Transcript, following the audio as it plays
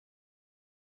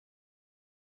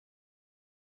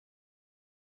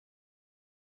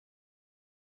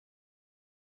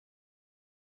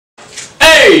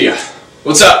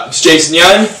What's up? It's Jason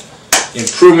Young,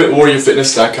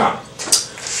 ImprovementWarriorFitness.com.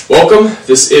 Welcome.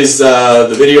 This is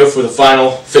the video for the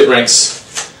final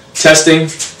FitRanX testing.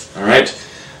 Alright.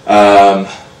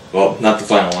 Well, not the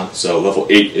final one, so level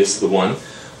 8 is the one,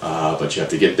 but you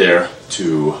have to get there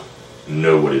to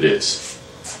know what it is.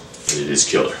 It is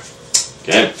killer.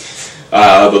 Okay.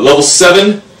 But level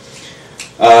 7,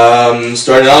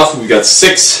 starting off, we've got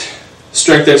 6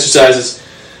 strength exercises.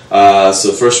 So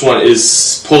the first one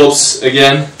is pull-ups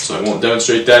again, so I won't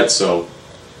demonstrate that, so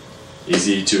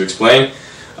easy to explain.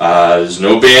 There's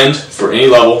no band for any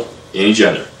level, any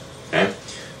gender. Okay,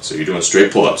 so you're doing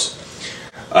straight pull-ups.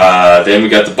 Then we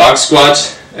got the box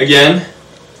squat again.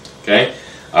 Okay,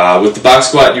 with the box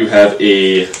squat you have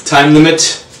a time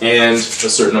limit and a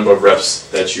certain number of reps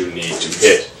that you need to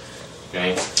hit.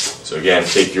 Okay, so again,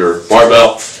 take your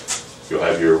barbell, you'll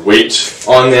have your weight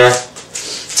on there,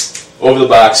 over the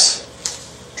box,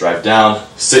 drive down,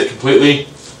 sit completely,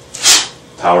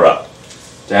 power up.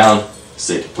 Down,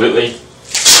 sit completely,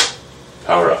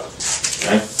 power up.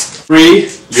 Okay? 3,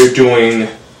 you're doing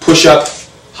push-up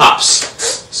hops.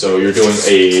 So you're doing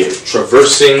a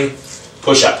traversing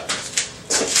push-up.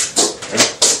 Okay?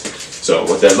 So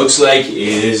what that looks like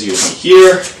is you'll be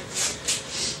here.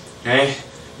 Okay?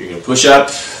 You're going to push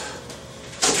up,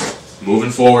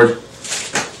 moving forward.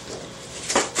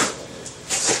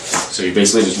 So you're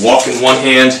basically just walking one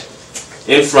hand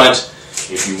in front.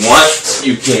 If you want,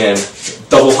 you can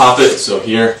double hop it. So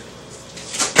here,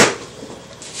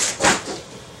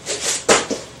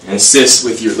 and assist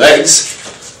with your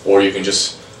legs, or you can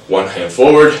just one hand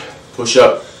forward, push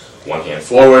up, one hand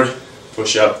forward,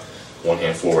 push up, one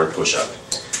hand forward, push up.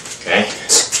 Okay.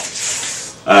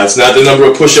 It's not the number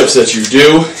of push-ups that you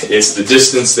do; it's the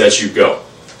distance that you go.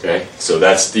 Okay. So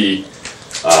that's the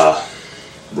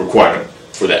requirement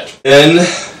for that. Then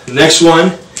the next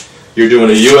one, you're doing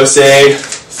a USA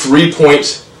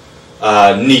 3-point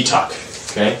knee tuck.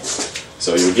 Okay,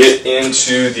 so you'll get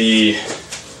into the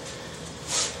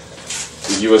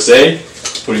USA,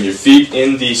 putting your feet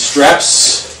in the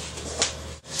straps.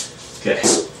 Okay,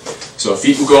 so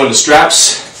feet will go into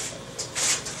straps.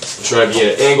 We'll try to be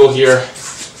at an angle here.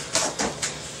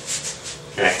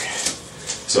 Okay,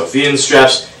 so feet in the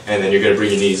straps, and then you're going to bring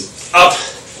your knees up.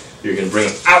 You're going to bring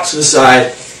them out to the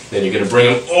side, then you're going to bring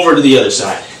them over to the other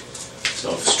side.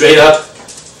 So straight up,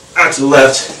 out to the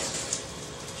left,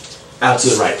 out to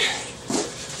the right.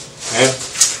 Okay?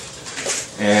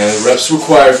 And the reps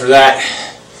required for that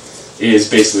is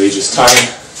basically just time.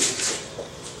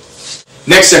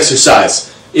 Next exercise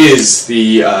is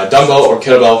the dumbbell or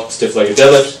kettlebell stiff-legged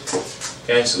deadlift.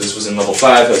 Okay, so this was in level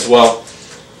 5 as well.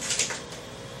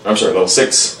 I'm sorry, level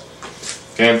 6.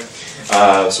 Okay,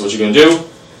 so what you're going to do,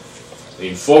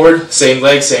 lean forward, same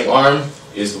leg, same arm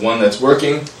is the one that's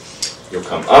working. You'll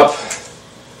come up,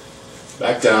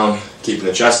 back down, keeping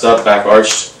the chest up, back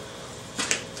arched,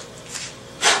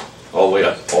 all the way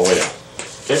up, all the way down.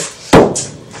 Okay?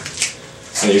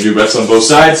 And you do reps on both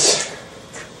sides.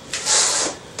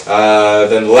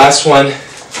 Then the last one,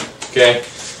 okay,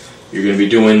 you're going to be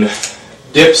doing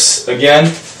dips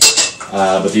again,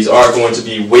 but these are going to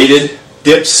be weighted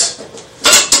dips.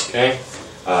 Okay?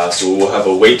 So we'll have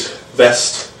a weight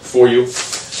vest for you.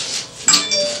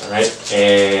 Alright,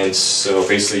 and so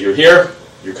basically you're here,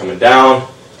 you're coming down,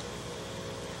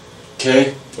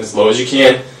 okay, as low as you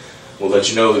can. We'll let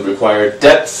you know the required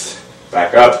depth,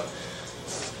 back up,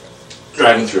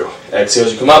 driving through. Exhale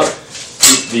as you come up,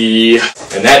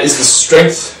 and that is the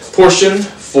strength portion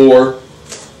for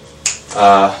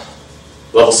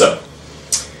level 7.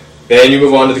 Then you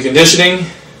move on to the conditioning.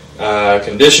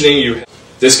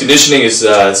 This conditioning is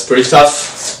it's pretty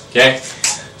tough. Okay,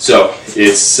 so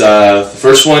it's the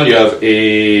first one. You have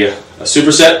a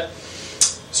superset.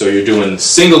 So you're doing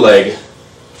single leg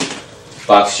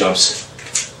box jumps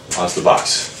onto the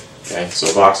box. Okay,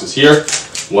 so box is here.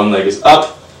 One leg is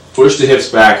up. Push the hips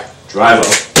back. Drive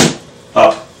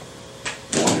up,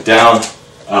 walk it down,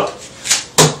 up,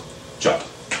 jump,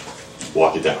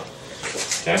 walk it down.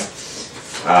 Okay,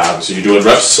 so you're doing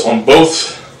reps on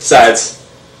both sides.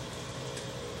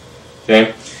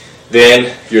 Okay,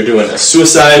 then you're doing a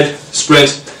suicide sprint,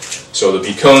 so there'll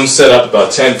be cones set up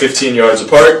about 10-15 yards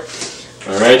apart.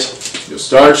 Alright, you'll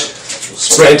start, you'll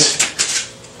sprint,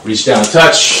 reach down,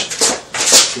 touch,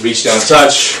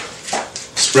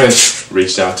 sprint,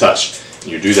 reach down, touch.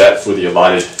 And you do that for the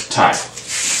allotted time.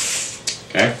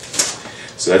 Okay,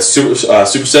 so that's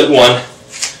superset 1,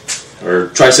 or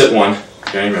tricep 1.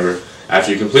 Okay, remember,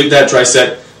 after you complete that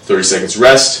tricep, 30 seconds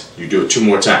rest, you do it 2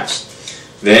 more times.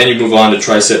 Then you move on to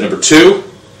tricep number 2.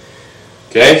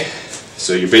 Okay,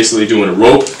 so you're basically doing a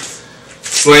rope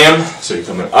slam, so you're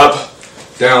coming up,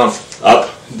 down, up,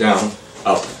 down,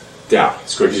 up, down,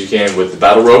 as quick as you can with the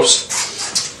battle ropes.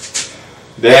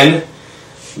 Then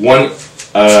one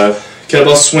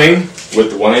kettlebell swing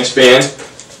with the 1-inch band.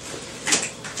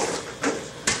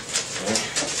 Okay.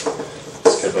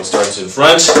 This kettlebell starts in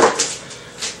front.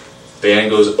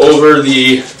 Band goes over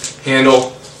the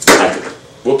handle.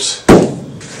 Whoops.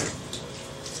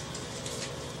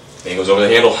 Band goes over the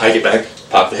handle. Hike it back.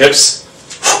 Pop the hips.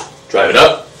 Drive it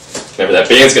up. Remember that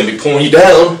band's going to be pulling you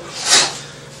down.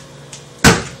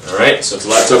 Alright, so it's a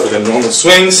lot tougher than normal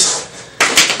swings.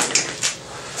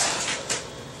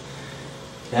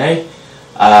 Okay.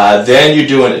 Then you're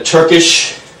doing a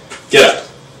Turkish get up.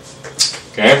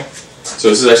 Okay. So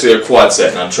this is actually a quad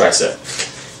set, not a tricep.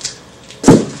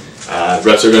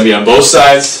 Reps are going to be on both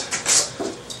sides.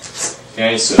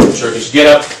 Okay, so Turkish get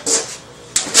up.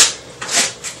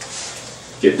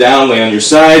 Get down, lay on your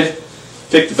side.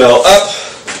 Pick the bell up.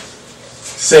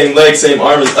 Same leg, same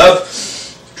arm is up.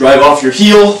 Drive off your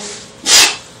heel.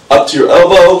 Up to your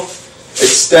elbow.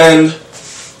 Extend.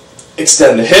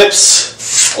 Extend the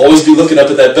hips. Always be looking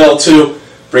up at that bell too.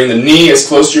 Bring the knee as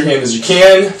close to your hand as you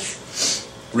can.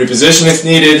 Reposition if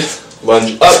needed.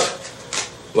 Lunge up.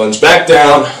 Lunge back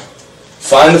down.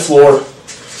 Find the floor.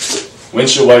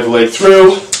 Windshield wiper leg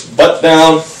through. Butt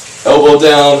down. Elbow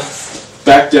down.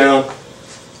 Back down.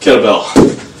 Kettlebell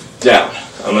down.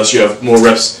 Unless you have more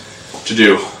reps to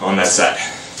do on that side.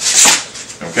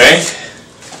 Okay?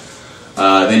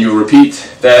 Then you'll repeat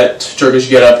that Turkish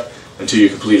get up until you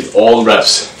completed all the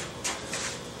reps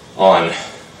on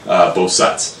both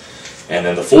sides. And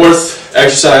then the fourth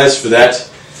exercise for that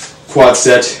quad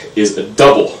set is a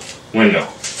double windmill.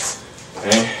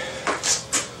 Okay?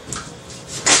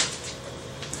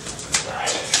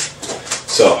 Alright.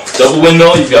 So, double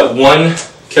windmill, you've got one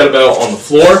kettlebell on the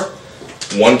floor,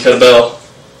 one kettlebell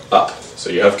up. So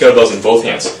you have kettlebells in both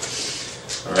hands.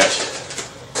 Alright.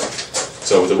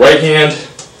 So with the right hand,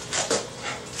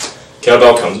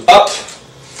 kettlebell comes up.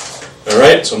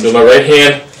 Alright, so I'm doing my right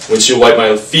hand. Windshield wipe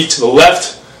my feet to the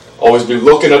left. Always be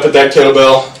looking up at that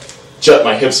kettlebell. Jut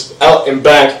my hips out and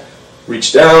back.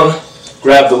 Reach down.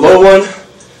 Grab the low one.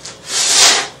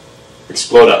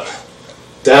 Explode up.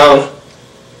 Down.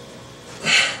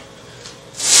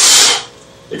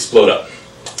 Explode up.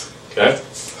 Okay?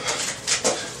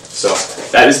 So,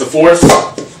 that is the fourth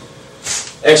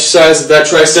exercise of that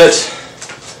tricep.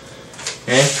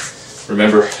 Okay?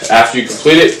 Remember, after you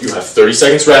complete it, you have 30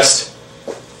 seconds rest.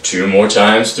 2 more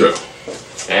times through.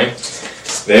 Okay?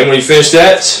 Then when you finish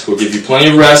that, we'll give you plenty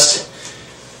of rest.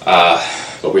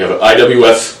 But we have an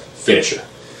IWF finisher.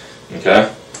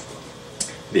 Okay?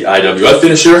 The IWF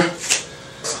finisher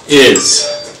is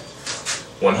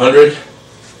 100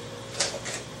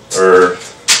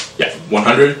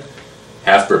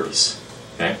 half burpees.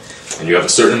 Okay? And you have a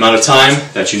certain amount of time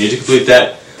that you need to complete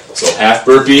that. So half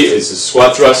burpee is a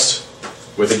squat thrust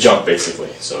with a jump,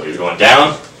 basically. So you're going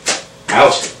down,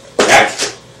 out, back,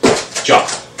 jump.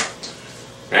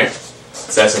 Okay?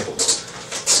 It's that simple.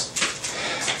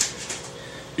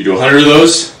 You do 100 of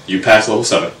those, you pass level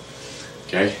 7.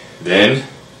 Okay? Then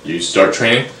you start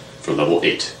training for level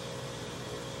 8.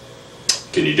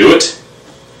 Can you do it?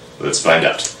 Let's find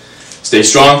out. Stay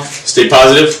strong, stay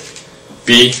positive,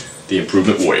 be the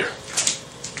improvement warrior.